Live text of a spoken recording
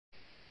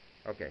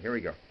Okay, here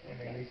we go.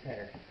 Reset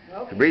her.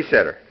 Okay.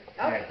 Reset her.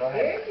 Okay, go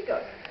ahead. There she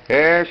goes.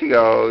 There she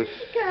goes.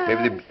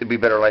 Maybe it'd be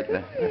better like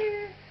that.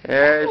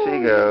 There she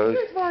goes.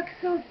 You walk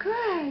so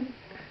good.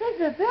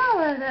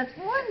 Isabella, that's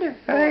wonderful.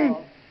 Hey.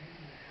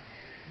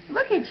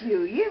 Look at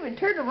you. You even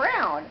turned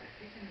around.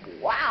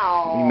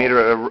 Wow. You made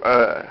her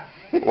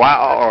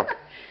wow.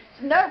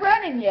 She's not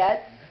running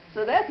yet,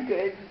 so that's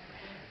good.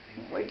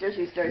 Wait till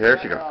she starts There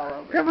she running goes. all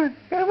over. Come on,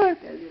 come on,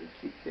 That is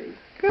cute face.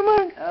 come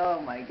on.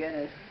 Oh my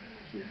goodness.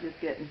 She's just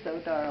getting so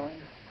darling.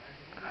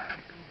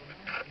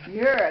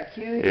 You're a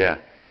cutie. Yeah.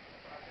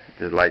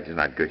 The light is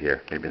not good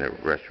here. Maybe the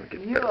restaurant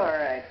gets You better. are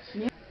a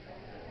cute.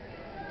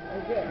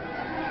 Okay.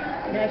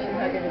 Now she's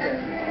not going to do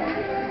it.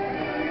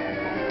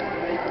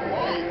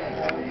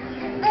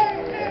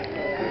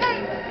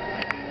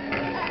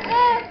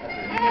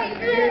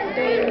 You're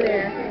staying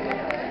there.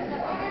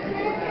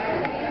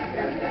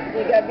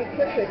 You got to be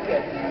quick with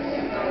this.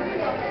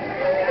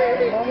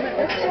 A moment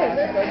or two.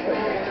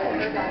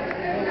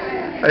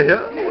 I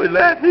know, we're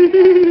laughing.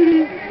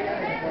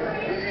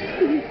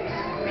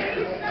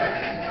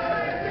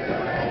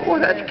 Oh,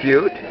 that's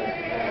cute.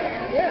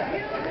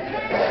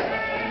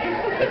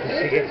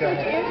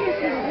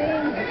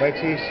 Wait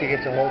till she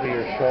gets a hold of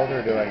your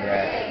shoulder doing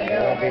that. It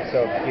won't be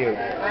so cute. I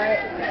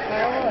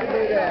won't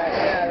do that.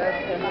 Yeah,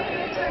 that's good.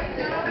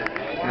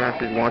 Now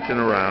she's watching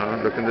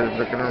around, looking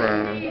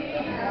around,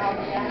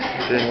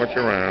 seeing what's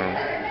around.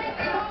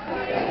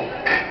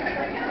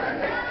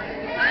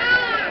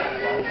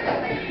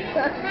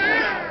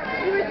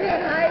 You were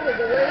saying hi to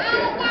the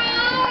worship.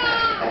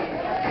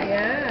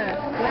 Yeah,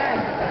 good.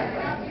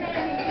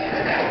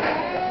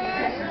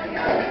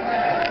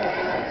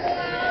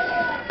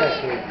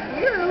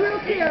 You're a real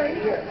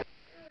carrier.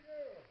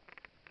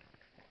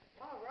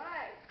 All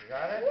right. You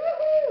got it?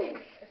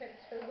 Woohoo!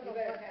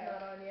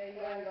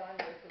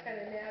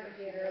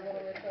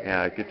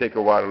 Yeah, it could take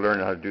a while to learn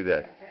how to do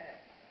that.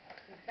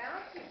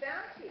 Bouncy,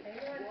 bouncy.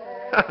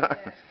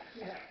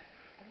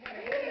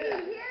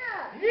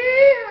 Yeah.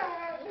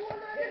 Hold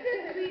on to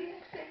this, sweetie.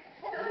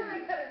 Hold on.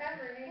 You gotta have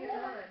her hanging on.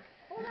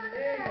 Hold on to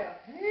that.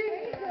 There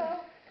you go.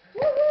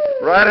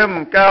 Woohoo! Ride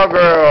him,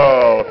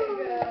 cowgirl.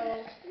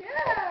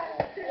 Yeah.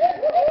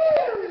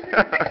 Woohoo!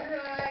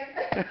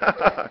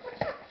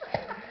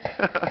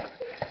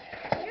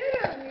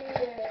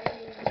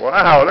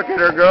 Wow, look at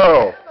her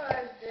go.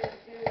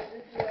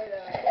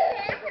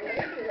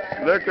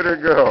 Look at her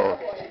go.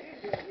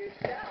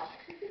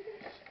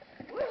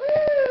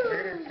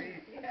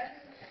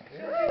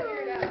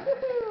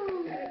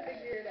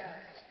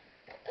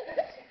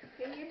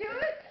 Can you do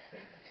it?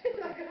 She's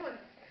not going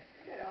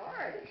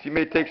hard. She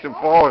may take some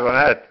falls on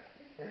that.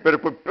 Better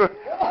put.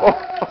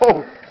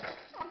 Oh.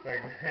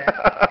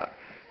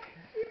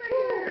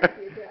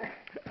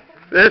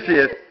 There she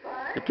is.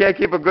 You can't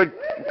keep a good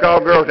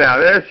cowgirl down.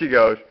 There she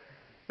goes.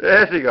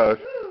 There she goes.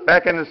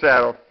 Back in the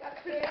saddle.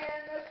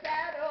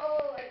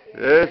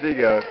 There she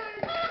goes.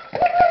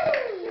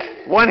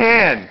 One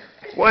hand.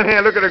 One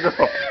hand. Look at her go. Look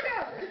at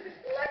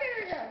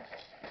her go.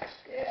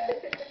 Yeah. I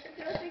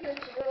think it's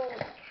a little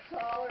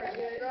taller and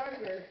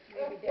stronger.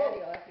 Maybe Daddy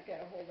will have to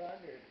kind of hold on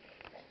to her.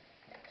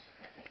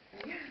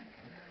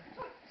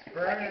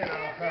 Burning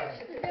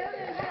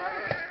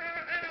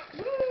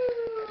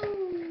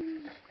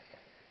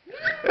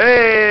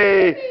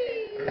Hey!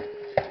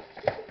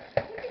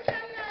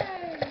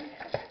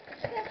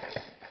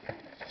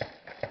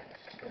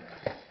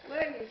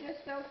 Look, you're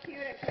just so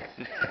cute. I can't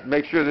Just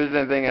make sure there's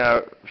anything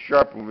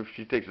sharp if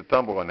she takes a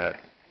tumble on that.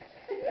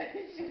 What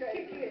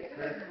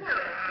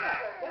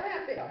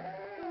happened?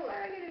 Where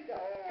are you going to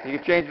go? You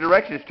can change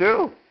directions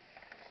too.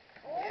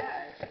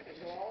 Yeah, she can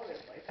go all over the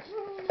place.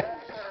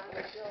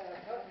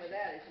 Hopefully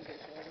that is she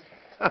gets older.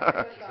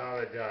 all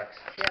the ducks.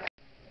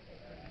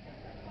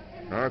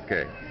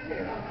 Okay.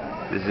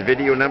 This is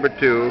video number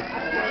 2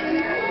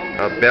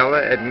 of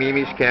Bella at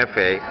Mimi's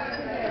Cafe.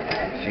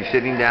 She's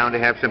sitting down to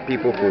have some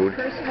people food.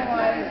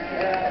 Personalized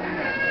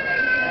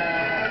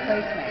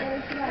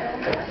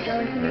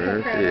placement.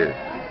 There she is.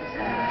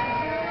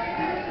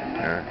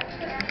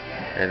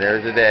 And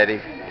there's the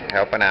daddy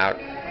helping out.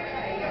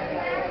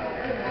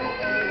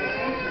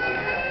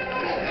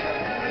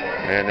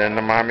 And then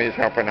the mommy is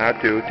helping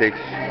out too. Takes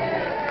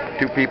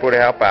 2 people to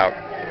help out.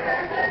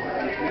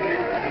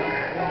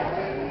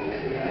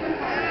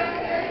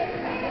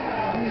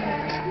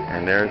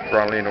 And there's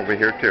Fraulein over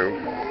here too.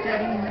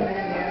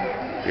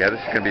 Yeah, this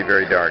is going to be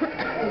very dark.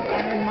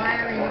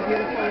 Admiring the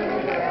beautiful